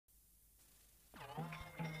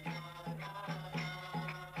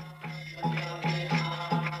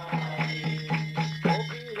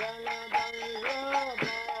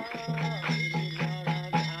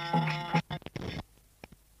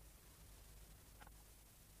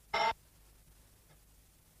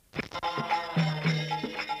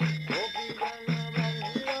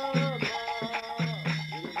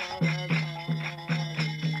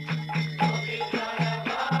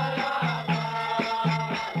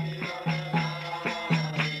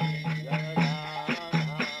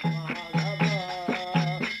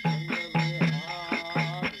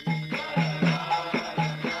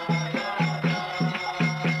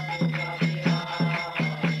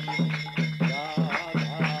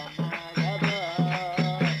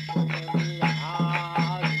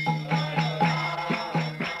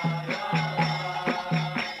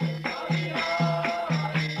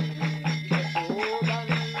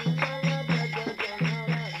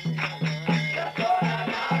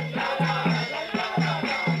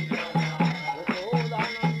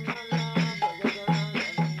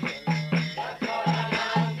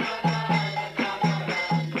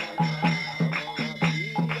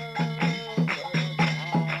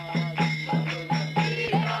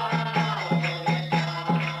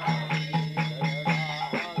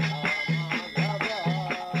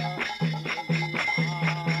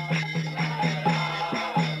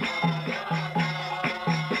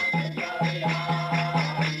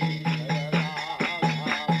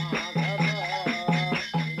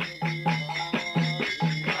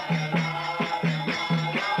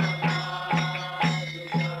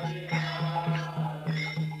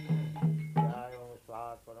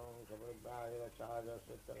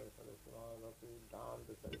साजस्य सरस्वती दांत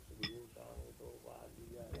सरस्वती तो वाली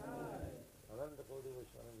अनंत कोटि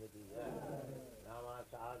विश्वनंद की जय।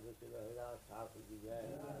 नामाचार्य शिव हरिदास ठाकुर की जय।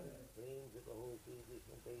 प्रेम से कहो श्री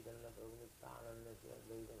कृष्ण चैतन्य प्रभु नित्यानंद श्री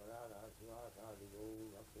अद्वैत गदाधर शिवासादि गौर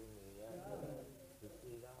भक्तवृंद की जय।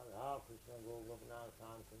 श्री राधा कृष्ण गो गोपनाथ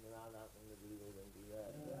श्याम सुंदर राधा कुंड गिरि गोविंद की जय।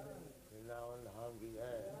 वृंदावन धाम की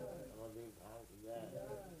जय। नवद्वीप धाम की जय।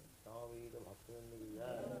 स्वामी भक्तवृंद की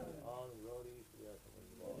जय। All glory Shri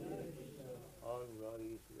all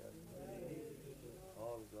glory Shri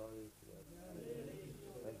all glory Shri.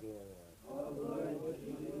 Thank you very much.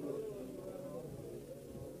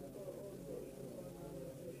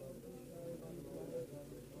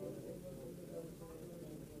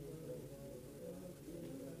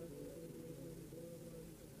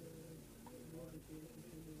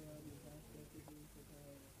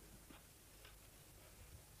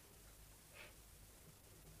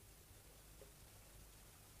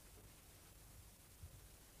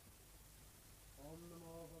 ओम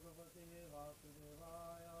नमो भगवते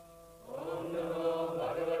वासुदेवाय। ओम नमो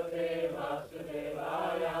भगवते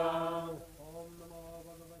वासुदेवाय। ओम नमो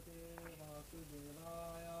भगवते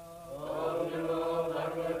वासुदेवाय। ओम नमो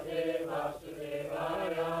भगवते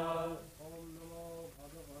वासुदेवाय। ओम नमो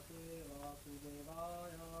भगवते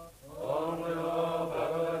वासुदेवाय। ओम नमो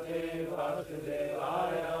भगवते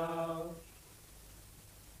वासुदेवाय।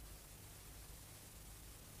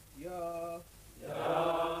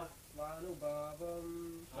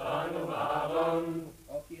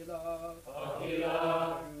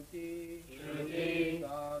 स्वानुभावं अखिल श्रुति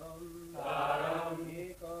सारम् एकम्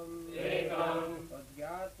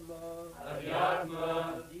अध्यात्म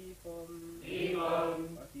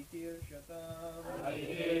दीपम्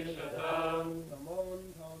अतिशीर्षताम्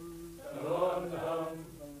तमोन्धं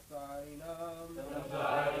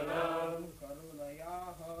संसारिणां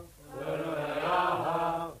करुणयाः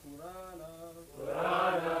पुराण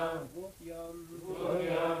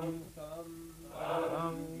गुह्यं तं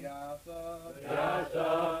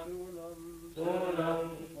व्याससूनं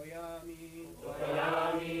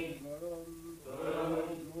उपयामि गुरुं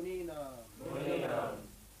मुनीनां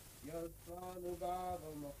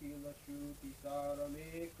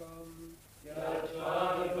यस्वानुभावमखिलश्रुतिसारमेकम्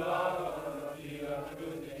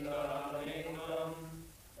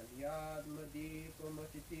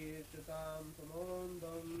अध्यात्मदीपमतितीर्षतां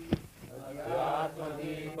समोन्दम्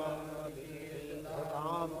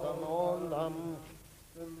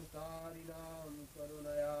संसारिणां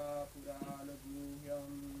करुणया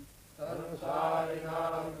पुराणगुह्यं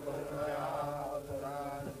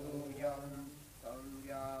तं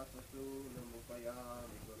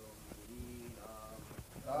व्याससूनमुपयामि गुरुं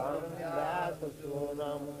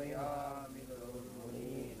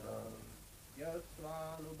मुनीनां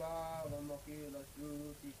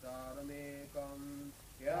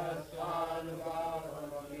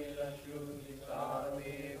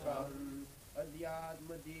यस्वानुभावमखिलश्रुतिसारमेकम्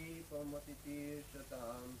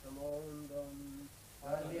अध्यात्मदीपमतितीर्षतां समोन्दम्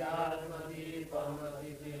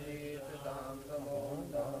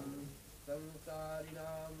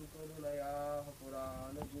संसारिणां करुणयाः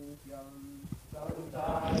पुराणगुह्यं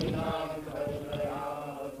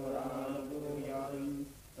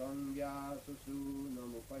तं व्याससूनमुपयामि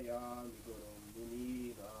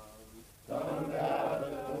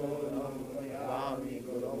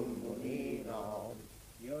गुरुं मुनीनां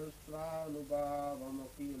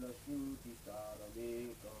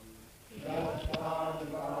यस्वानुभावमखिलश्रुतिसारमेकम्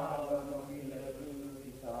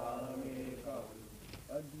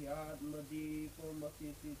अध्यात्मदीपमतितीर्षतां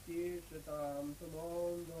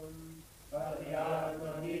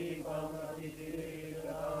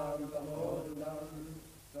समोन्दम्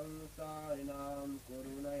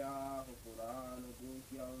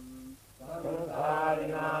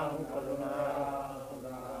संसारिणां करुणयाः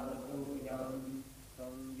पुराणगुह्यं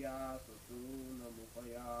तं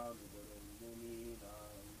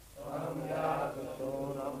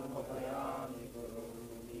व्याससूनमुपयामि गुरुं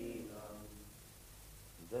मुनीनां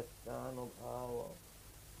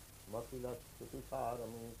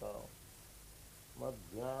दस्यानुभावमखिलश्रुतिसारमेक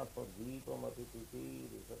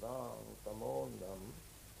मध्यापदीपमतितीर्षतां तमोन्धं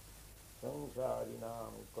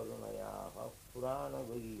संसारिणां करुणयाः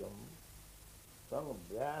पुराणगुह्यं तं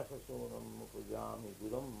व्याससूनम् उपयामि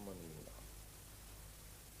गुरुं मुनीनाम्।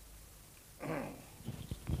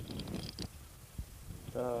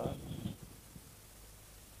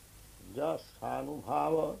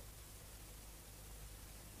 जसानुभाव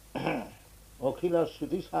अखिल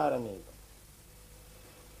श्रुतिसारमेक.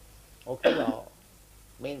 Akhila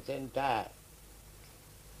means entire.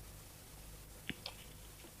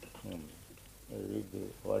 Read the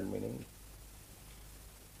word meaning.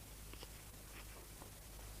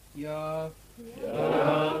 Ya,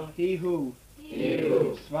 Ya, he who,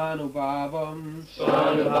 Ihu, Svanubhavam,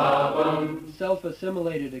 Svanubhavam,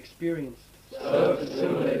 self-assimilated experience,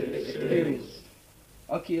 self-assimilated experience,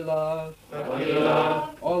 Akila,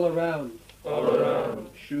 Akila, all around, all around,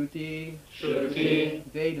 Shruti, Shruti,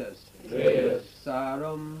 Vedas, Vedas,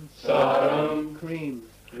 Saram, Saram, Cream,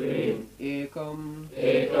 Cream, Ekam,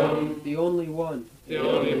 Ekam, the only one, the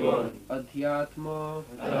only one, Adhyatma,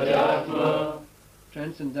 Adhyatma,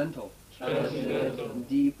 transcendental, transcendental,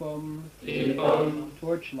 Deepam, Deepam,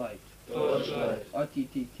 torchlight, torchlight,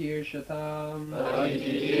 Atititir Shatam,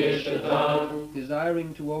 Adititir Shatam,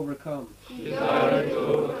 desiring to overcome, desiring to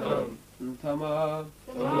overcome, Tama,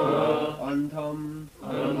 Tama, Antam,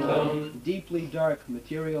 Antam, deeply dark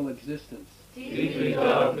material existence, deeply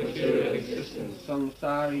dark material existence,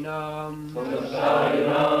 Samsarinam,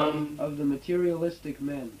 Samsarinam, of the materialistic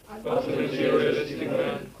men, of the materialistic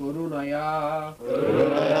man, Kurunaya,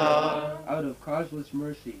 Karunaya, out of causeless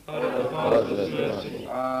mercy, out of causeless mercy,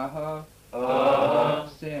 Aha, Aha,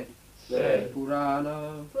 said, said,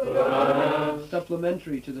 Purana, Purana,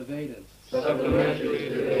 supplementary to the Vedas, supplementary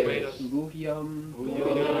to the Vedas, Guhyam,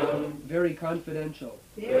 Guhyam, very confidential,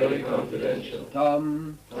 very confidential,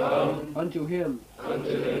 Tam, Tam, unto him,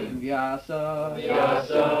 unto him, Vyasa,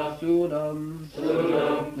 Vyasa, Sunam,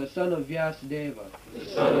 Sunam, the son of Vyasadeva, the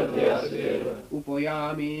son of Vyasadeva,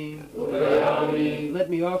 Upayami, Upayami, let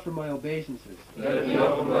me offer my obeisances, let me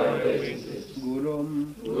offer my obeisances,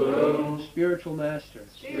 Gurum, Guru, spiritual master,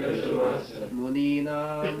 spiritual master,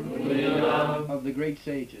 Munina, Munina, of the great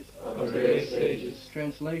sages. of the great sages.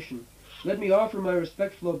 Translation, let me offer my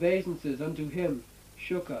respectful obeisances unto him,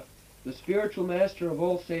 Shuka, the spiritual master of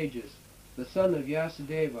all sages, the son of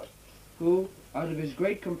Vyasadeva, who, out of his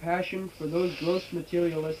great compassion for those gross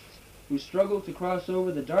materialists who struggle to cross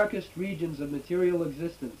over the darkest regions of material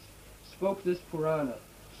existence, spoke this Purana,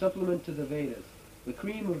 supplement to the Vedas, the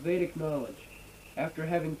cream of Vedic knowledge, after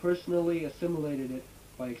having personally assimilated it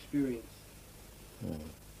by experience.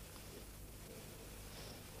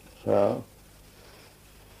 So,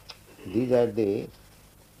 these are the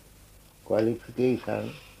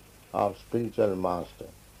qualifications of spiritual master.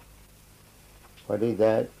 What is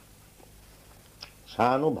that?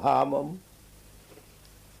 Sanubhavam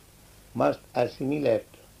must assimilate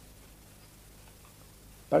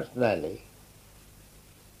personally.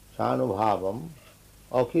 Sanubhavam,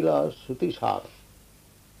 Akila Srutisara.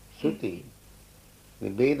 Sruti. The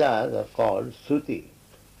Vedas are called Sruti.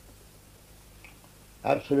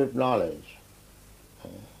 Absolute knowledge.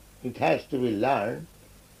 It has to be learned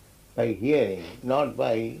by hearing, not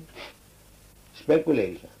by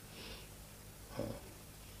speculation.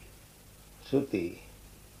 Sruti.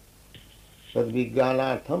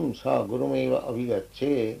 Tadvijnanatham sa gurumeva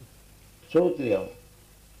avigacche sotriyam.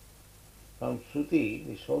 From Sruti,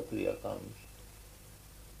 the sotriya comes.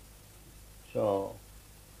 So,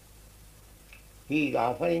 he is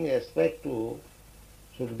offering respect to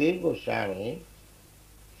Sukadeva Goswami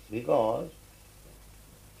because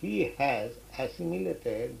he has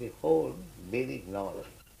assimilated the whole Vedic knowledge.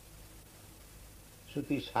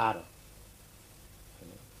 Shruti Sara.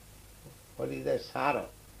 What is the Sara?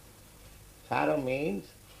 Sara means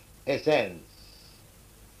essence.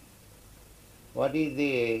 What is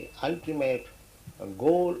the ultimate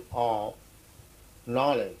goal of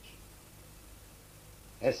knowledge?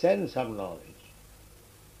 Essence of knowledge.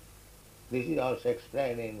 This is also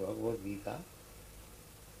explained in Bhagavad Gita.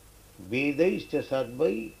 Vedaischa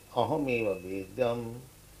sadvai ahameva vedam.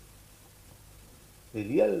 The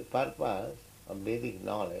real purpose of Vedic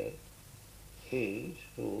knowledge is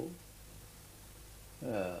to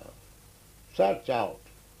search out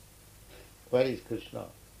where is Krishna.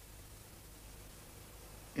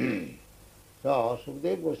 So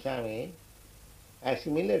Sukadeva Goswami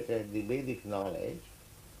assimilated the Vedic knowledge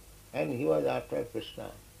and he was after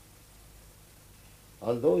Krishna.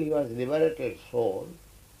 Although he was liberated soul,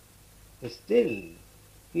 still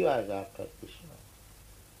he was after Krishna.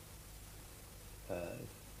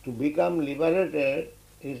 To become liberated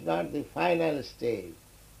is not the final stage.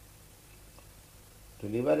 To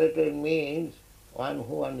liberated means one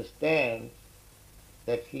who understands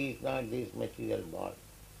that he is not this material body.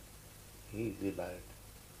 He is liberated.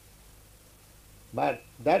 But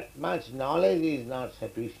that much knowledge is not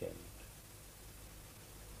sufficient.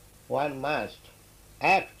 One must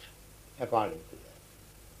act according to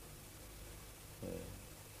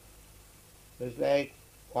that. It's like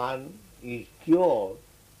one is cured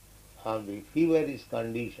of the feverish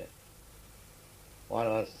condition. One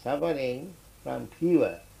was suffering from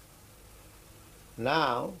fever.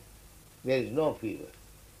 Now there is no fever.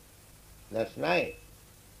 That's nice.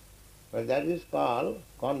 But that is called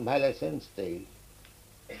convalescent stage.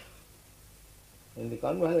 In the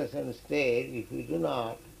convalescent stage, if we do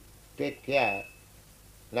not take care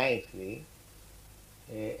nicely,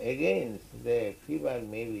 again the fever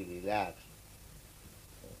may be relapsed.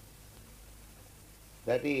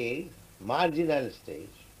 That is marginal stage.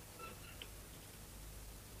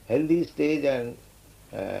 Healthy stage and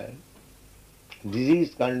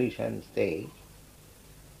disease condition stage,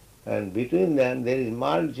 and between them there is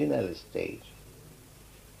marginal stage.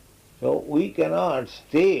 So we cannot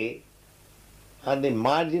stay on the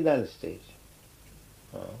marginal stage.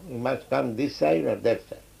 We must come this side or that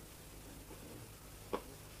side.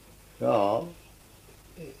 So,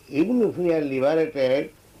 even if we are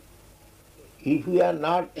liberated, if we are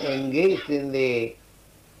not engaged in the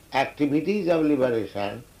activities of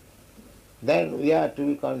liberation, then we are to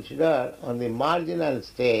be considered on the marginal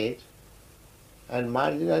stage, and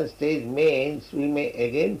marginal stage means we may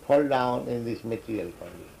again fall down in this material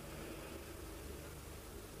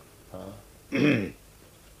condition.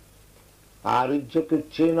 Arujya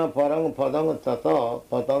kuchena parang padang tata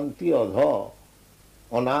patanti adha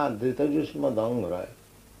anadrita jusma dangra.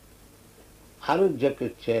 Arujya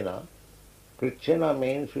kuchena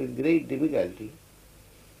means with great difficulty.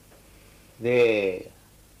 The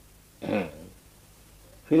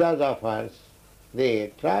philosophers,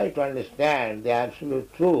 they try to understand the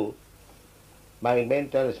absolute truth by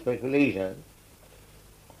mental speculation,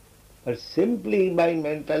 but simply by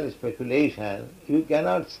mental speculation you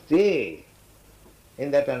cannot stay in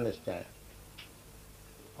that understanding.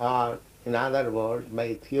 Or, in other words,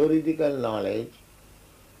 by theoretical knowledge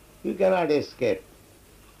you cannot escape.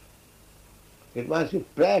 It must be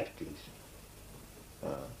practiced.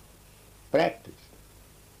 Practice.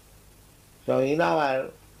 So in our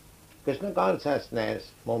Krishna consciousness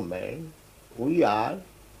movement, we are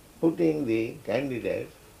putting the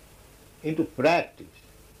candidates into practice.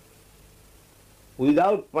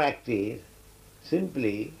 Without practice,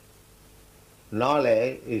 simply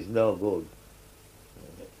knowledge is no good.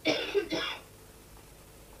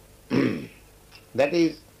 That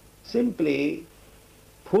is simply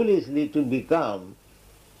foolishly to become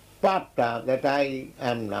puffed up that I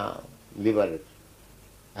am now liberated.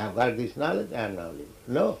 I have got this knowledge, I am now liberated.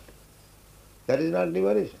 No, that is not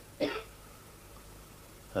liberation.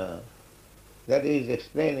 That is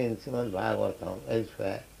explained in Srimad Bhagavatam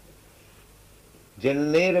elsewhere.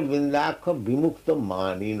 Jannera vindakha vimukta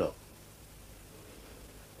manino.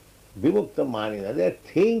 Vimukta manino. They are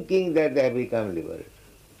thinking that they have become liberated.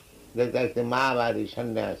 Just like the Mahabharati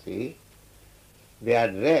sannyasi, they are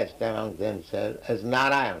dressed among themselves as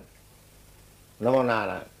Narayan, Namo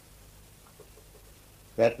Narayan.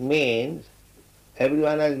 That means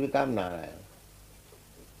everyone has become Narayan.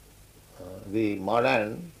 The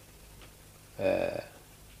modern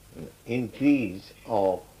increase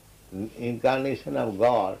of incarnation of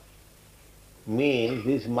God means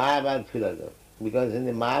this Mayavad philosophy. Because in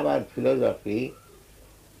the Mayavad philosophy,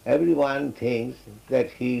 everyone thinks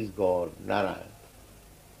that he is God, Narayan.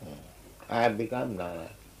 I have become Narayan.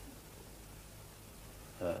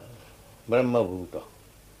 Brahma Bhuta.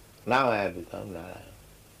 Now I have become Narayan.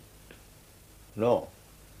 No.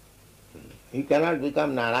 You cannot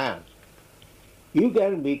become Narayan. You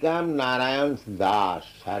can become Narayan's das,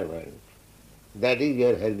 servant. That is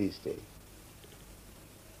your healthy state.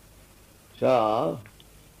 So,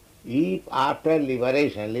 if after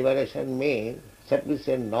liberation means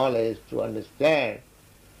sufficient knowledge to understand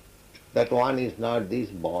that one is not this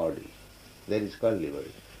body, that is called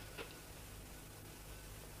liberation.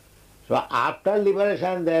 So after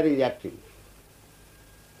liberation there is activity.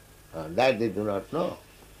 That they do not know.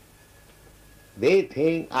 They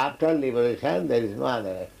think after liberation there is no other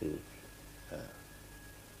activity.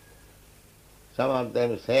 Some of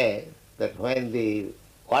them say that when the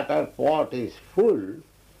water pot is full,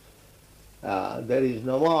 there is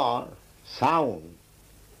no more sound.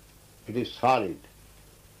 It is solid.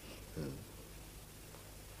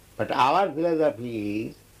 But our philosophy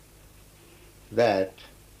is that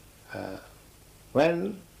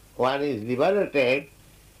when one is liberated,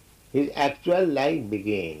 his actual life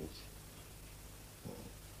begins.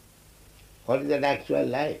 What is that actual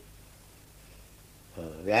life?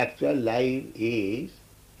 The actual life is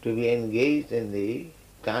to be engaged in the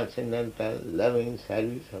transcendental loving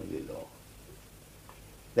service of the Lord.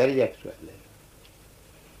 That is actual life.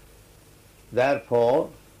 Therefore,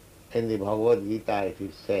 in the Bhagavad Gita it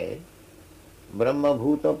is said, Brahma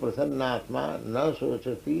bhuta prasannatma na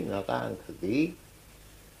sochati na kankhati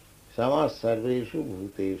samas sarveshu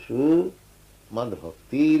bhuteshu mad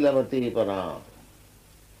bhakti lavati param.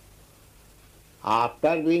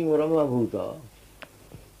 After being Brahma bhuta,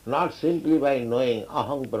 not simply by knowing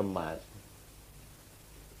aham brahmasmi.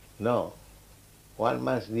 No, one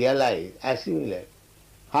must realize, assimilate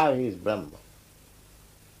how he is Brahma.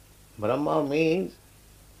 Brahma means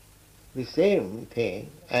the same thing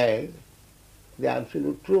as the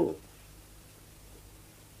absolute truth.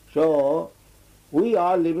 So, we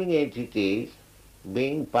are living entities,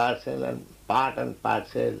 being part and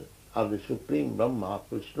parcel of the Supreme Brahma,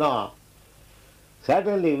 Krishna,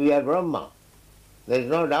 certainly we are Brahma. There is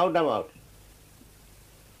no doubt about it.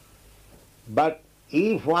 But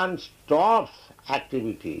if one stops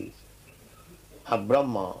activities of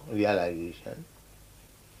Brahma realization,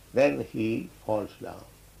 then he falls down.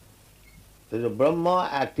 So the Brahma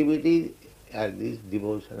activities are this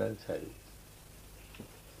devotional service.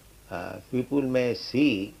 People may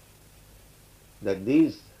see that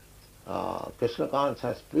these Krishna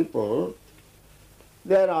conscious people,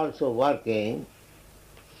 they are also working,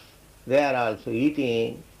 they are also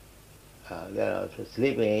eating, they are also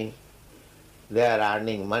sleeping, they are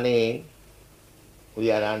earning money, we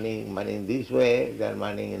are earning money in this way, they are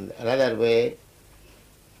earning in another way.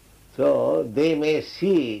 So they may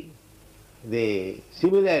see the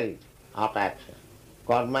similarity of action.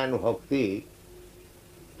 Karma and bhakti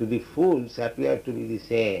to the fools appear to be the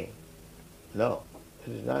same. No,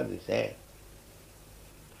 it is not the same.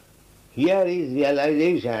 Here is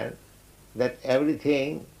realization that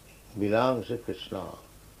everything belongs to Krishna.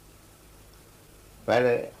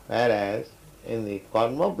 Whereas in the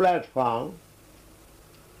karma platform,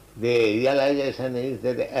 the realization is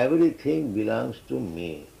that everything belongs to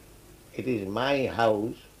me. It is my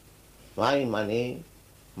house, my money,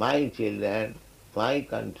 my children, my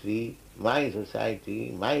country, my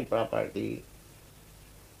society, my property,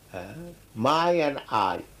 my and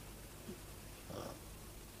I.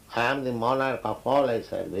 I am the monarch of all I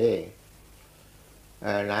survey,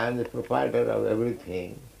 and I am the proprietor of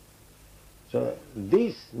everything. So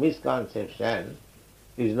this misconception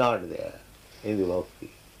is not there in the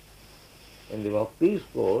bhakti. In the bhakti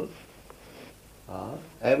school,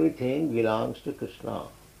 everything belongs to Krishna.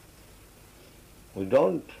 We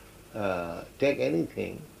don't take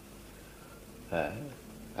anything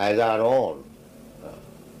as our own.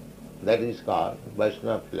 That is called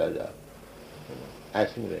Vaishnava philosophy,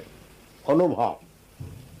 assimilate, anubhav.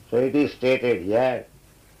 So it is stated here,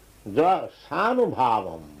 ja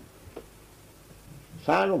sanubhavam.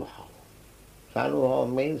 Sanubhav.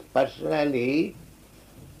 Sanubhav means personally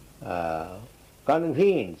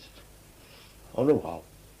convinced. Anubhav.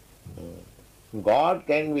 God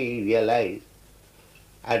can be realized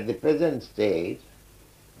at the present stage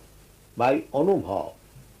by anubhav.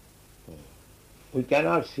 We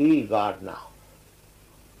cannot see God now.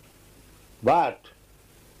 But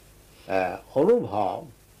anubhav,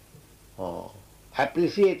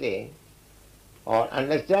 appreciating or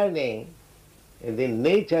understanding the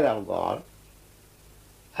nature of God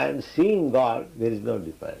and seeing God, there is no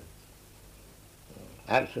difference.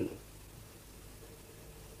 Absolute.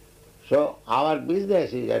 So our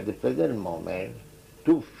business is at the present moment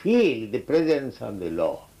to feel the presence of the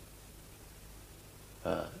law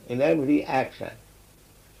in every action,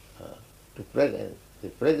 to present the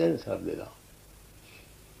presence of the law.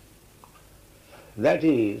 That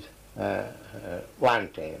is one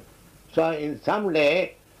thing. So in some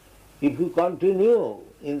day, if you continue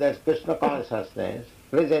in that Krishna consciousness,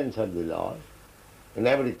 presence of the Lord in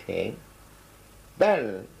everything,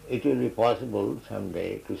 then it will be possible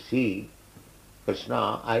someday to see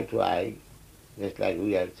Krishna eye to eye, just like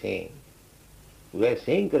we are saying. We are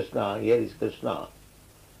saying Krishna, here is Krishna.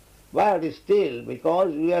 But still,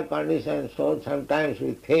 because we are conditioned, so sometimes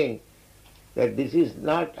we think that this is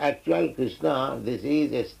not actual Krishna, this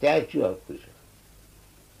is a statue of Krishna.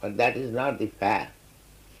 But that is not the fact.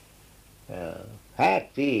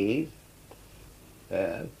 Fact is,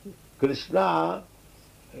 Krishna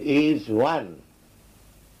is one.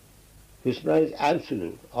 Krishna is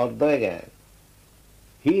absolute, ofthe again.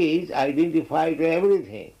 He is identified to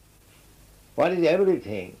everything. What is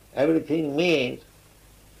everything? Everything means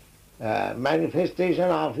manifestation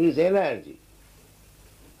of his energy.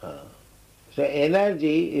 So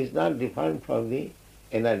energy is not different from the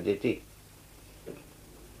energetic.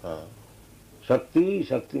 Shakti,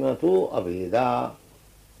 Shaktimato, Abheda.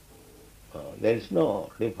 There is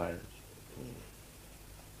no difference.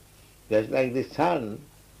 Just like the sun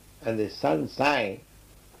and the sunshine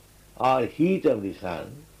or heat of the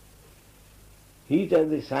sun, heat of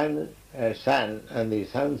the sun and the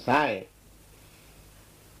sunshine,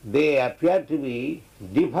 they appear to be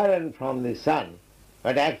different from the sun,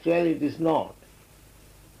 but actually it is not,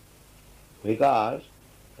 because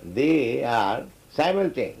they are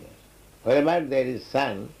simultaneous. Wherever there is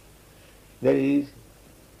sun, there is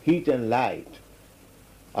heat and light.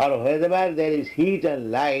 Or wherever there is heat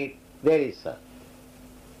and light, there is sun.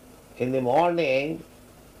 In the morning,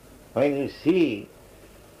 when you see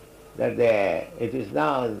that it is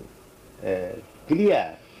now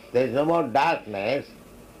clear, there is no more darkness,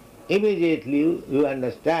 immediately you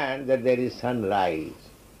understand that there is sunrise.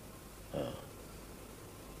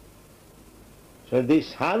 So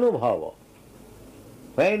this Sanubhava,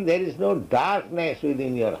 when there is no darkness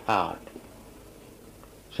within your heart,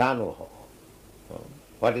 Sanubhava,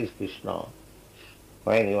 what is Krishna?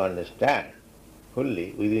 When you understand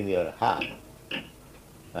fully within your heart,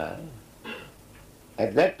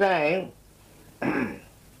 at that time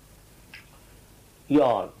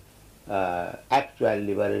your actual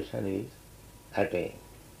liberation is attained.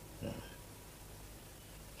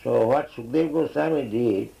 So what Sukadeva Goswami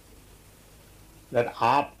did, that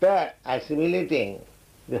after assimilating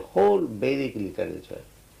the whole Vedic literature,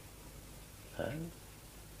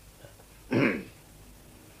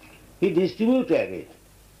 he distributed it.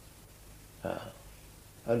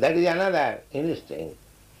 And that is another instinct.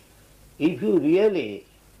 If you really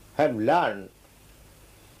have learned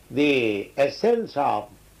the essence of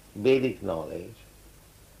Vedic knowledge,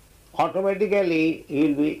 automatically you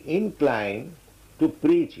will be inclined to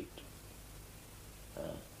preach it.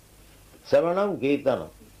 Savanam Kirtanam.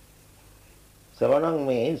 Savanam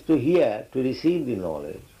means to hear, to receive the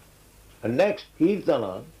knowledge. And next,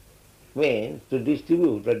 Kirtanam means to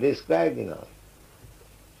distribute or describe the knowledge.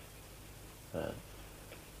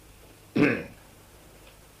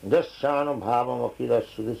 Dasyana bhavam akira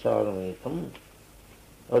sudhisaramekam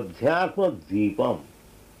adhyatma deepam.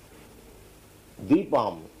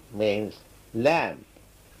 Deepam means lamp.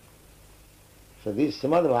 So this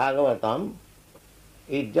Srimad Bhagavatam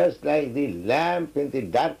is just like the lamp in the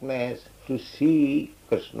darkness to see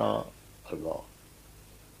Krishna or God.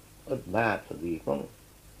 Adhyatma deepam.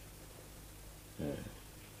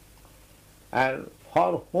 And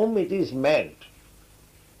for whom it is meant?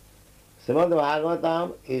 Srimad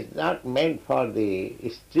Bhagavatam is not meant for the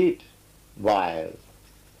street boys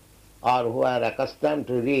or who are accustomed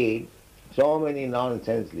to read so many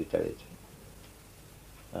nonsense literature.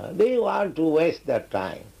 They want to waste their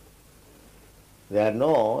time. There are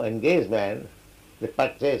no engagement. They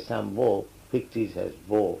purchase some book, fictitious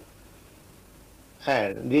book,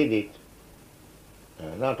 and read it.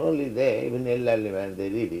 Not only they, even elderly men, they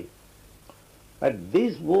read it. But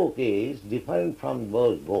this book is different from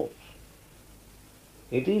those books.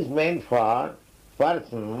 It is meant for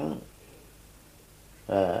person,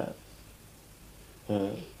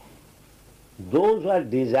 those who are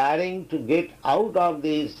desiring to get out of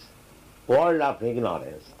this world of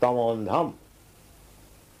ignorance, tamondham,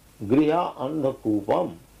 griha andha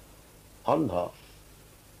kupam, andha.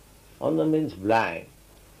 Andha means blind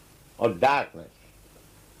or darkness.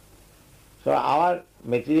 So our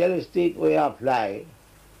materialistic way of life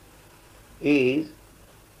is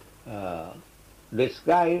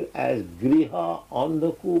described as griha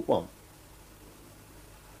andha kupam.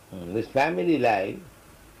 This family life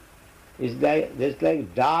is just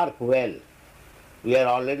like dark well. We are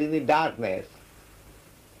already in the darkness,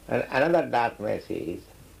 and another darkness is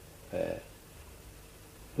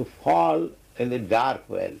to fall in the dark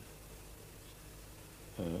well.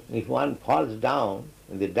 If one falls down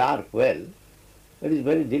in the dark well, it is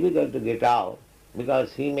very difficult to get out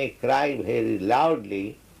because he may cry very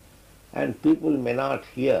loudly and people may not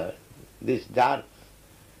hear. This dark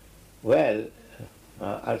well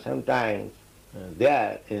are sometimes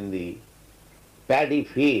there in the paddy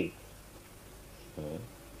field.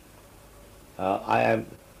 I have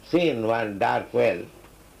seen one dark well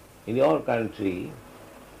in your country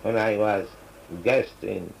when I was guest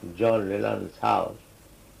in John Leland's house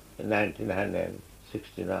in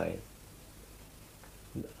 1969.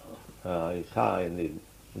 I saw in the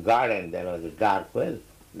garden there was a dark well.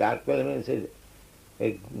 Dark well means a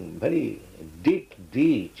very deep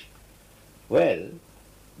ditch well,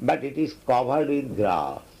 but it is covered with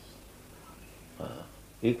grass.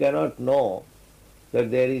 You cannot know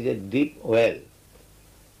that there is a deep well,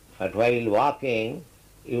 but while walking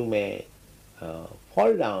you may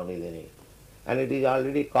fall down within it, and it is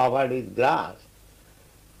already covered with grass,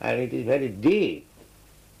 and it is very deep.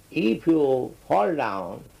 If you fall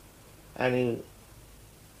down and you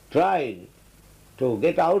try to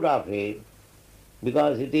get out of it,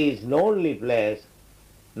 because it is lonely place,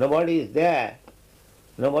 nobody is there,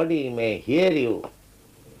 nobody may hear you,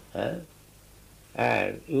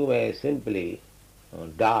 and you may simply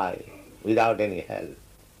die without any help.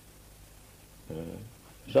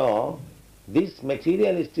 So, this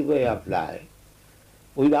materialistic way of life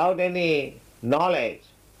without any knowledge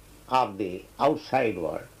of the outside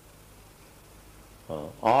world,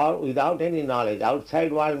 or without any knowledge.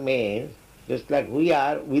 Outside world means just like we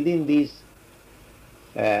are within this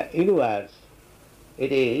universe,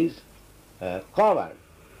 it is covered.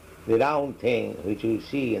 The round thing which you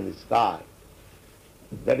see in the sky,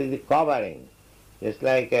 that is the covering, just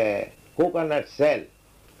like a coconut shell.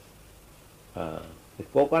 The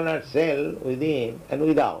coconut shell within and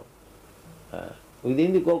without.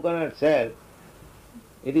 Within the coconut shell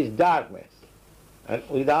it is darkness, and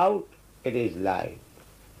without it is light.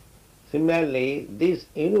 Similarly, this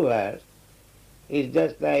universe is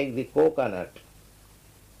just like the coconut.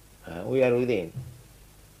 We are within.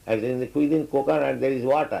 As in within coconut there is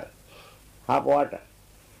water, half water.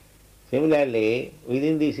 Similarly,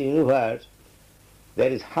 within this universe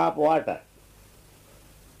there is half water.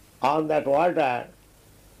 On that water,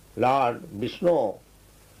 Lord Vishnu,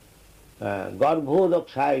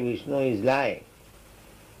 Garbhodakshay Vishnu is lying,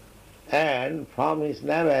 and from his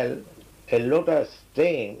navel a lotus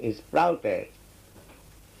stream is sprouted.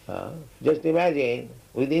 Just imagine,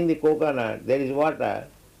 within the coconut there is water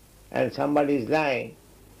and somebody is lying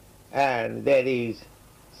and there is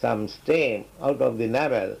some stream out of the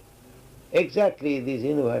navel. Exactly this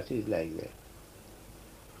universe is like that.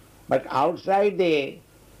 But outside the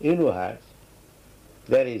universe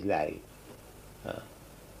there is light.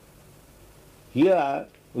 Here,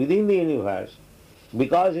 within the universe,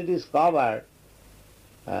 because it is covered,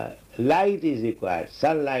 light is required,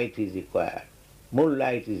 sunlight is required,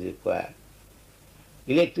 moonlight is required,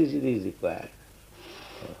 electricity is required.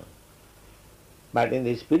 But in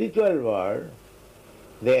the spiritual world,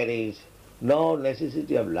 there is no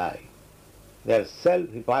necessity of light. They are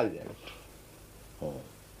self-effulgent.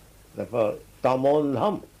 Therefore,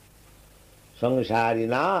 tamondham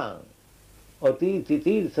samsarinam ati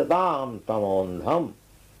titir satam tamondham.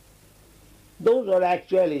 Those who are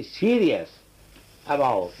actually serious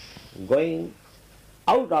about going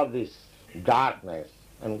out of this darkness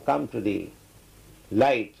and come to the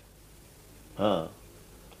light, tamasima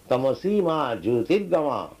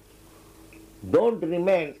jyotirgama, don't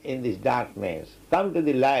remain in this darkness, come to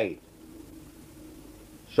the light.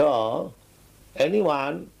 So,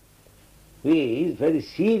 anyone who is very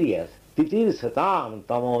serious, titir satam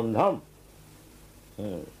tamondham,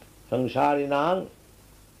 samsarinam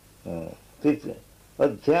adhyatma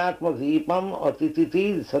deepam or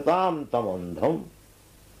titir satam tamondham,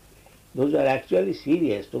 those are actually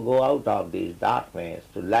serious to go out of this darkness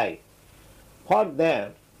to light. For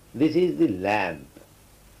them, this is the lamp.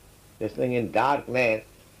 Just like in darkness,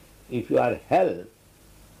 if you are held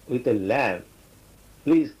with a lamp,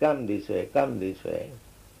 please come this way, come this way.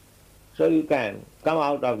 So you can come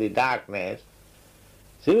out of the darkness.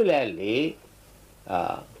 Similarly,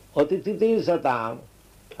 atititir satam,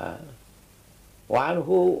 one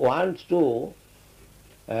who wants to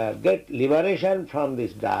get liberation from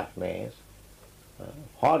this darkness,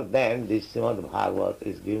 for them this Srimad Bhagavat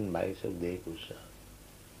is given by Sukadeva Goswami.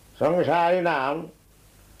 Samsarinam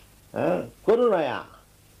karunaya.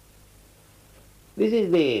 This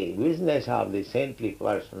is the business of the saintly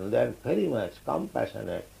person. They are very much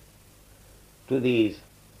compassionate to these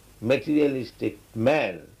materialistic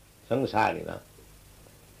men, samsarina.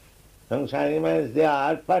 Samsarina means they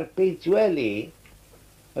are perpetually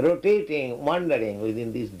rotating, wandering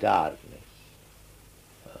within this darkness,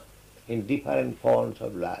 in different forms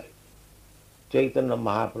of life. Chaitanya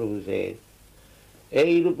Mahaprabhu says,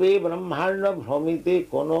 Ei rupe brahmanda bhramite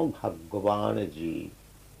kono bhagavan jeev,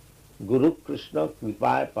 Guru Krishna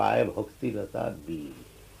kripaya paya bhakti rata bhi.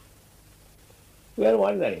 We are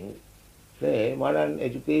wondering, the modern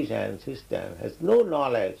education system has no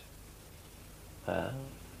knowledge.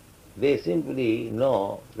 They simply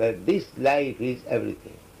know that this life is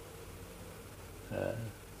everything.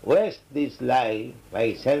 Waste this life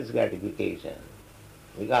by sense gratification,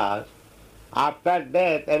 because after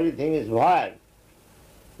death everything is void.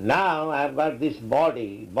 Now I have got this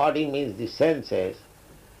body, body means the senses,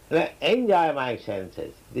 and I enjoy my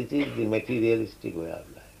senses. This is the materialistic way of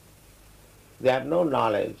life. They have no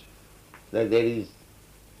knowledge that there is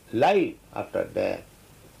life after death.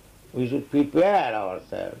 We should prepare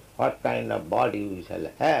ourselves what kind of body we shall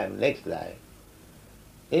have next life.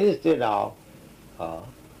 Instead of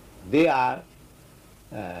they are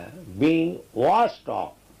being washed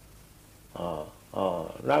off,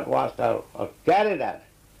 not washed out, or carried away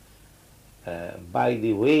by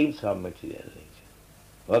the waves of material nature.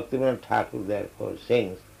 Bhaktivinoda Thakur therefore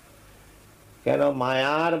sings, Keno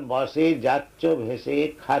mayar base jaccho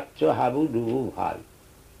bhese khacho habu dubu bhal.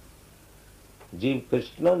 জীব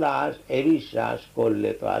কৃষ্ণ দাস এ বিশ্বাস করলে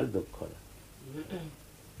তো আর দুঃখ না।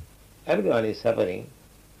 everyone is suffering.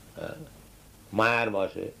 Maya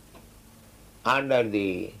Moshe, under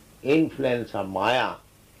the influence of Maya,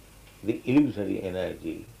 the illusory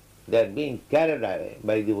energy, they are being carried away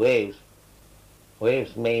by the waves.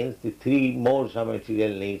 Waves means the three modes of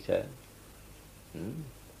material nature,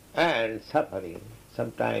 and suffering,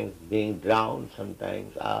 sometimes being drowned,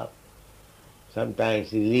 sometimes up,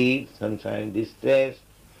 sometimes relieved, sometimes distressed.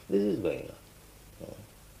 This is going on.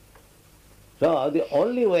 So the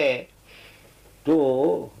only way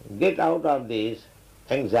to get out of this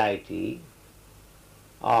anxiety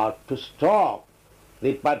or to stop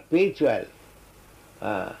the perpetual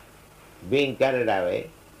being carried away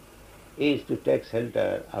is to take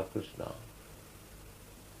shelter of Krishna.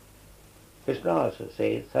 Krishna also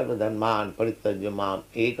says, Sarvadharman parityajya mam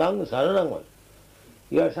ekang saranam vaj.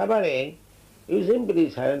 You are suffering, you simply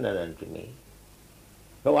surrender unto me.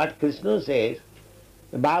 So what Krishna says,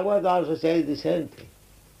 the Bhagavad also says the same thing.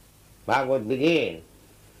 Bhagavad begins,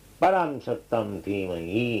 Param Sattam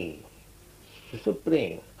Dhimahi. The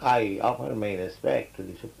Supreme, I offer my respect to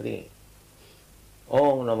the Supreme.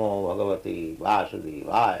 Om Namo Bhagavati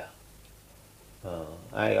Vasudevaya.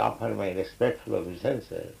 I offer my respectful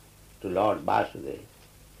obeisances to Lord Vasudeva.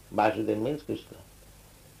 Vasudeva means Krishna.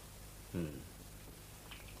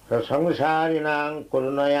 So samsarinam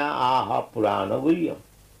kurunaya aha purana guhyam.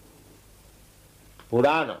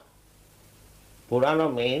 Purana. Purana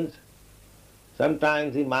means,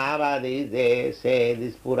 sometimes the Mahabhadis, they say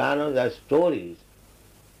these Puranas are stories.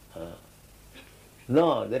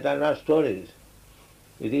 No, that are not stories.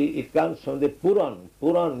 It comes from the Puran.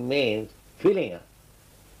 Puran means filling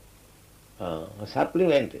up,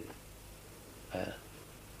 supplementary,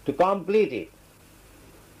 to complete it.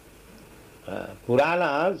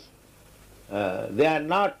 Puranas, they are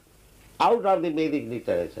not out of the Vedic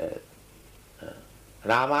literature.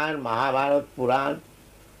 Ramayana, Mahabharata, Puran,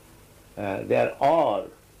 they are all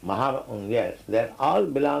they are all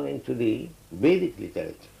belonging to the Vedic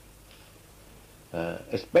literature.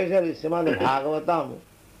 Especially Srimad Bhagavatam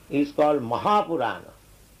is called Mahapurana.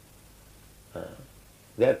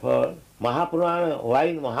 Therefore, Mahapurana, why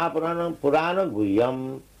Mahapurana? Purana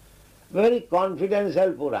Guhyam, very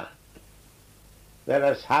confidential Puran. There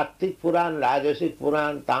are Sattvic Puran, Rajasic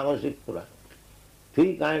Puran, Tamasic Puran.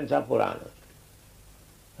 Three kinds of Puranas.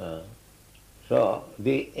 So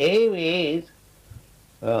the aim is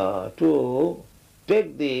to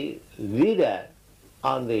take the leader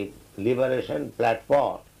on the liberation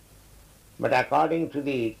platform, but according to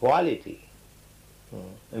the quality.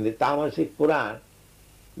 In the Tamasic Puran,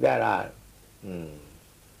 there are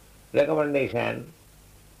recommendations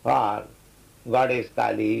for Goddess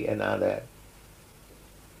Kali and other.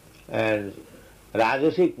 And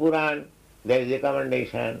Rajasic Puran, there is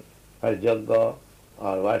recommendation for Yajna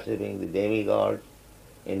or worshipping the demigods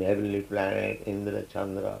in heavenly planet, Indra,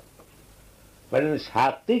 Chandra. But in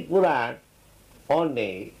Sattvic Puran,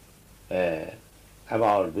 only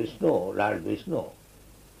about Vishnu, Lord Vishnu,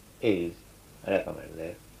 is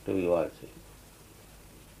recommended to be worshipped.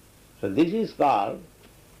 So this is called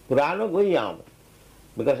Purana Guhyam,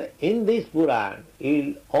 because in this Puran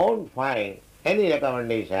you won't find any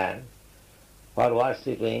recommendation for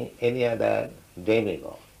worshipping any other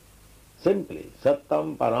demigod. Simply,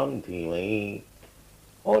 Sattam Param Dhimai,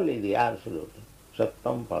 only the absolute,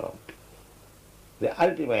 Sattam Param, the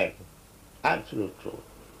ultimate, absolute truth,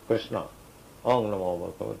 Krishna, Om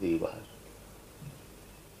Namo Bhagavati Vasudevaya.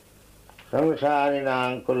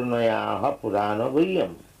 Samsarinam Kurunayaha Purana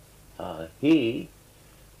Guhyam. He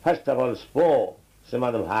first of all spoke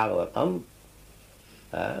Srimad Bhagavatam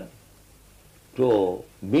to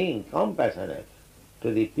being compassionate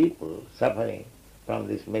to the people suffering from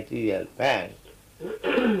this material pain.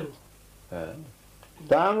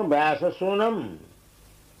 Tang Vyasa Sunam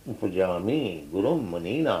Pujami Gurum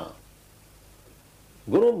Munina.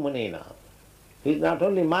 Guru Munina. He is not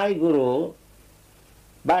only my Guru,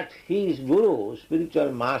 but he is Guru,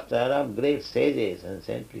 spiritual master of great sages and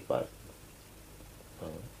saintly persons.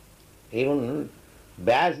 Even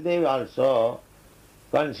Vyasdev also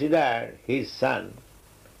considered his son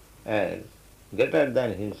as greater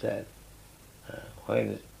than himself.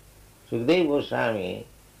 When Sukadeva Goswami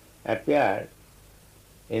appeared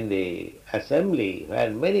in the assembly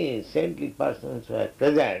where many saintly persons were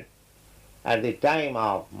present at the time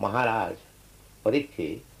of Maharaj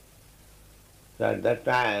Parikshit, so at that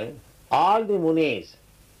time all the munis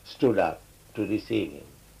stood up to receive him.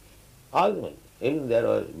 All the munis. Even there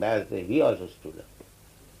was Vyasdev, he also stood up.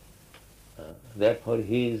 Therefore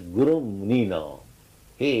he is Guru Munina.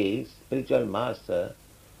 He is spiritual master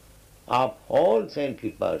of all saintly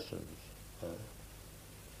persons.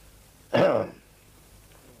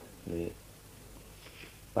 the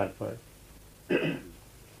purpose.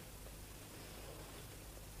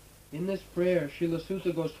 In this prayer, Srila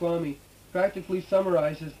Sutta Goswami practically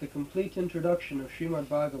summarizes the complete introduction of Srimad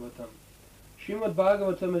Bhagavatam. Srimad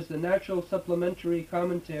Bhagavatam is the natural supplementary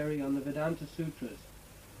commentary on the Vedanta Sutras.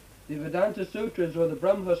 The Vedanta Sutras, or the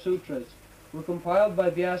Brahma Sutras, were compiled by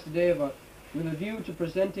Vyasadeva with a view to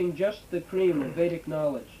presenting just the cream of Vedic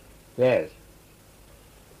knowledge. Yes.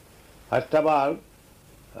 First of all,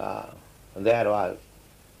 there was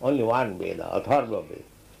only one Veda, Atharva Veda.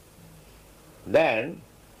 Then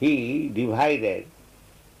he divided,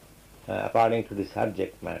 according to the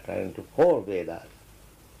subject matter, into 4 Vedas,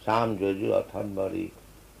 Sam, Joju, Atharva, Rig.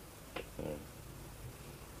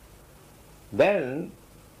 Then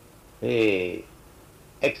he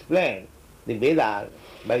explained the Vedas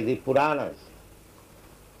by the Puranas.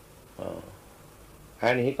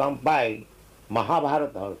 And he compiled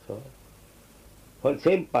Mahabharata also for the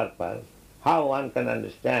same purpose, how one can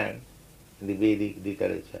understand the Vedic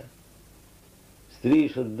literature.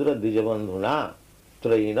 Stri Shudra Dijabandhuna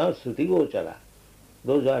Trayina Sruti Gochara.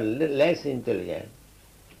 Those are less intelligent.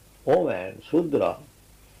 Woman, Shudra,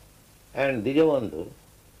 and Dijabandhu.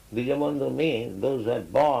 Dijabandhu means those who are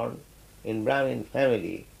born in Brahmin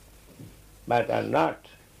family but are not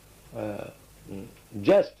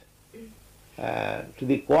just to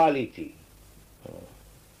the quality.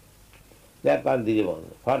 They are called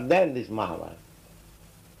Dijabandhu. For them this Mahabharata.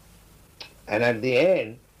 And at the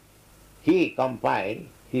end, he compiled,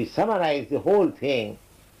 he summarized the whole thing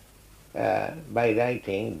by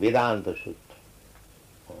writing Vedanta Sutta.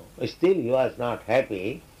 Still he was not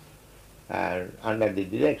happy, and under the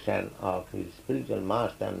direction of his spiritual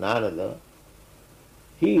master Narada,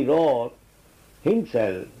 he wrote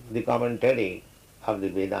himself the commentary of the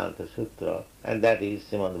Vedanta Sutra, and that is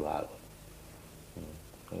Srimad Bhagavatam.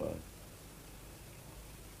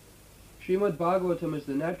 Srimad Bhagavatam is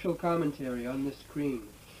the natural commentary on this cream.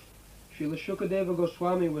 Srila Shukadeva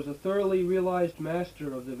Goswami was a thoroughly realized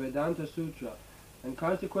master of the Vedanta Sutra, and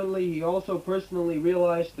consequently he also personally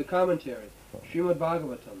realized the commentary, Srimad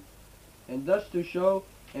Bhagavatam, and thus to show,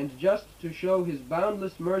 and just to show his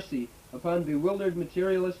boundless mercy upon bewildered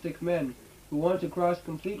materialistic men who want to cross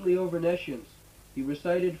completely over nescience, he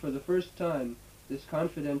recited for the first time this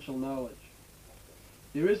confidential knowledge.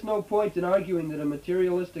 There is no point in arguing that a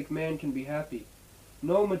materialistic man can be happy.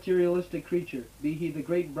 No materialistic creature, be he the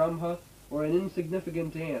great Brahma or an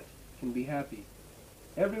insignificant ant, can be happy.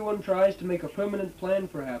 Everyone tries to make a permanent plan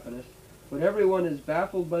for happiness, but everyone is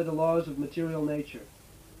baffled by the laws of material nature.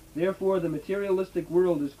 Therefore the materialistic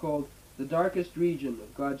world is called the darkest region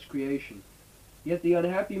of God's creation. Yet the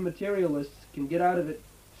unhappy materialists can get out of it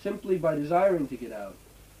simply by desiring to get out.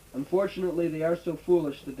 Unfortunately, they are so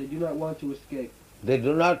foolish that they do not want to escape. They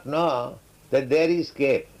do not know that there is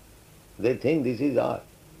escape. They think this is all.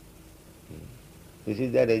 This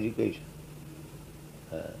is their education.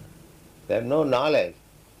 They have no knowledge.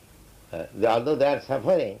 Although they are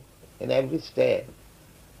suffering in every state,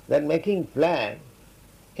 they are making plan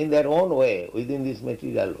in their own way within this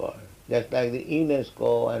material world. Just like the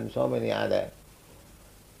UNESCO and so many other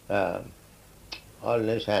all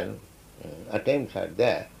nation attempts are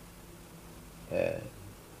there.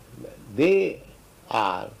 They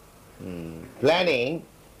are planning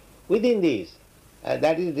within this.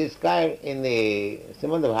 That is described in the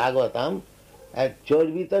Srimad Bhagavatam as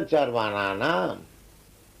Chorvita Charvananam.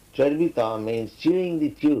 Chorvita means chewing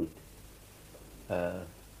the tooth.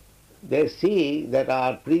 They see that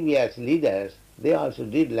our previous leaders, they also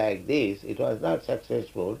did like this. It was not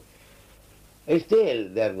successful. Still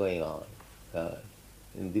they are going on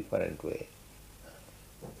in different way.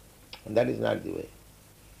 And that is not the way.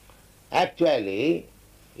 Actually,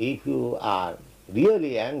 if you are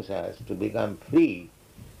really anxious to become free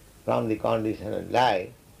from the conditional life,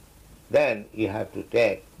 then you have to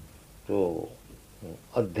take to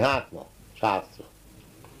Adhyatma, Shastra.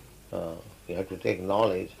 You have to take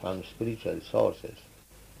knowledge from spiritual sources.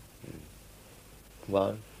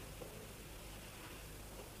 One.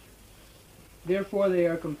 Therefore they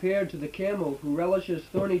are compared to the camel who relishes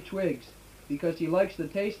thorny twigs because he likes the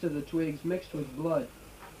taste of the twigs mixed with blood.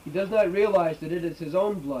 He does not realize that it is his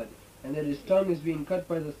own blood and that his tongue is being cut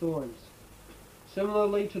by the thorns.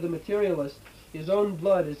 Similarly to the materialist, his own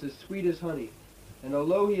blood is as sweet as honey, and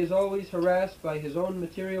although he is always harassed by his own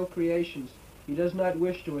material creations, he does not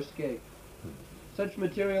wish to escape. Such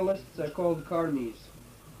materialists are called karmis.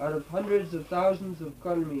 Out of hundreds of thousands of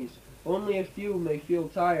karmis, only a few may feel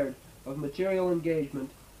tired of material engagement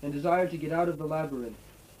and desire to get out of the labyrinth.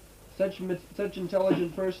 Such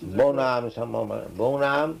intelligent persons are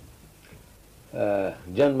Bonam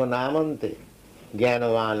Janmanamante.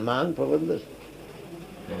 Jnanavan man prabandhas.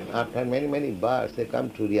 After many, many births, they come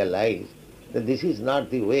to realize that this is not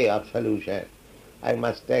the way of solution. I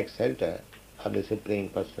must take shelter of the Supreme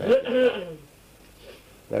Personality.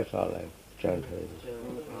 That's all I chant.